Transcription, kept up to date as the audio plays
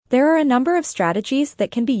There are a number of strategies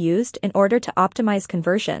that can be used in order to optimize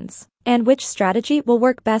conversions, and which strategy will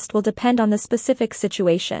work best will depend on the specific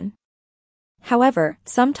situation. However,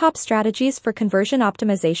 some top strategies for conversion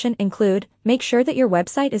optimization include: make sure that your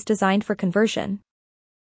website is designed for conversion.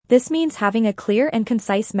 This means having a clear and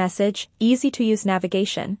concise message, easy-to-use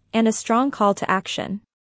navigation, and a strong call to action.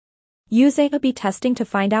 Use A/B testing to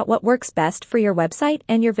find out what works best for your website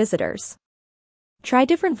and your visitors. Try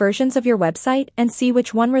different versions of your website and see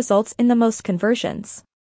which one results in the most conversions.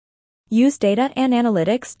 Use data and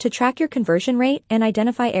analytics to track your conversion rate and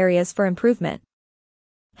identify areas for improvement.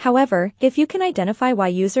 However, if you can identify why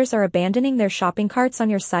users are abandoning their shopping carts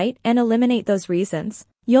on your site and eliminate those reasons,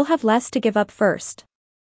 you'll have less to give up first.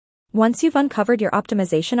 Once you've uncovered your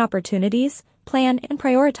optimization opportunities, plan and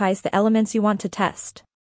prioritize the elements you want to test.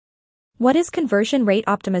 What is conversion rate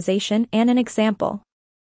optimization and an example?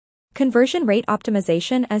 Conversion rate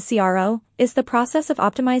optimization, as CRO, is the process of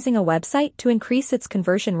optimizing a website to increase its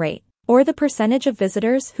conversion rate, or the percentage of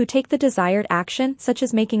visitors who take the desired action, such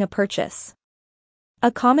as making a purchase. A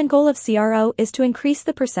common goal of CRO is to increase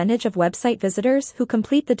the percentage of website visitors who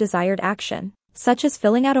complete the desired action, such as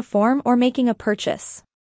filling out a form or making a purchase.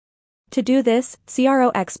 To do this,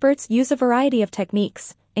 CRO experts use a variety of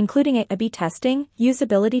techniques, including A/B testing,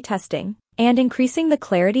 usability testing, and increasing the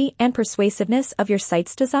clarity and persuasiveness of your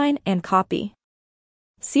site's design and copy.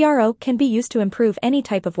 CRO can be used to improve any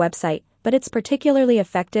type of website, but it's particularly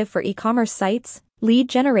effective for e-commerce sites, lead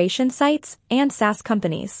generation sites, and SaaS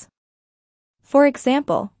companies. For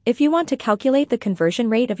example, if you want to calculate the conversion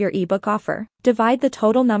rate of your ebook offer, divide the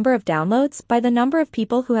total number of downloads by the number of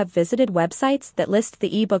people who have visited websites that list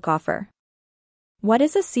the ebook offer. What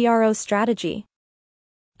is a CRO strategy?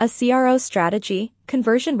 A CRO strategy,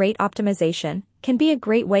 conversion rate optimization, can be a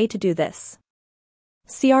great way to do this.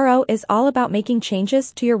 CRO is all about making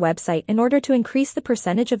changes to your website in order to increase the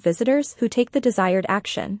percentage of visitors who take the desired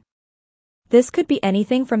action. This could be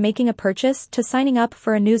anything from making a purchase to signing up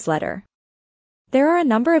for a newsletter. There are a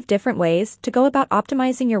number of different ways to go about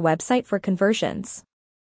optimizing your website for conversions.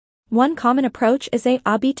 One common approach is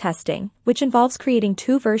A/B testing, which involves creating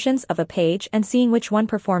two versions of a page and seeing which one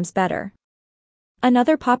performs better.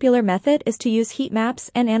 Another popular method is to use heat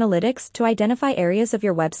maps and analytics to identify areas of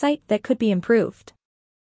your website that could be improved.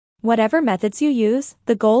 Whatever methods you use,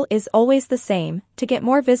 the goal is always the same: to get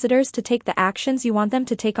more visitors to take the actions you want them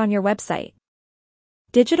to take on your website.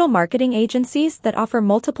 Digital marketing agencies that offer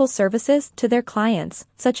multiple services to their clients,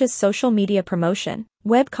 such as social media promotion,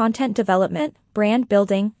 web content development, brand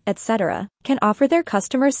building, etc., can offer their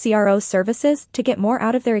customers CRO services to get more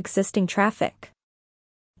out of their existing traffic.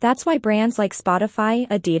 That's why brands like Spotify,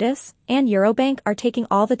 Adidas, and Eurobank are taking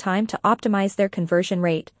all the time to optimize their conversion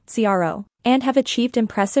rate, CRO, and have achieved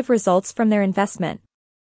impressive results from their investment.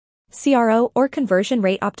 CRO, or conversion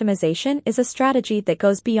rate optimization, is a strategy that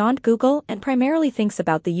goes beyond Google and primarily thinks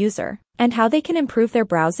about the user and how they can improve their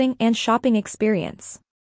browsing and shopping experience.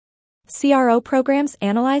 CRO programs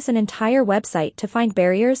analyze an entire website to find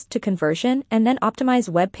barriers to conversion and then optimize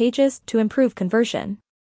web pages to improve conversion.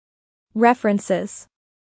 References: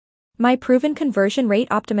 My Proven Conversion Rate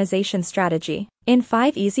Optimization Strategy. In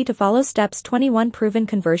 5 easy-to-follow steps, 21 proven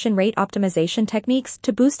conversion rate optimization techniques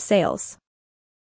to boost sales.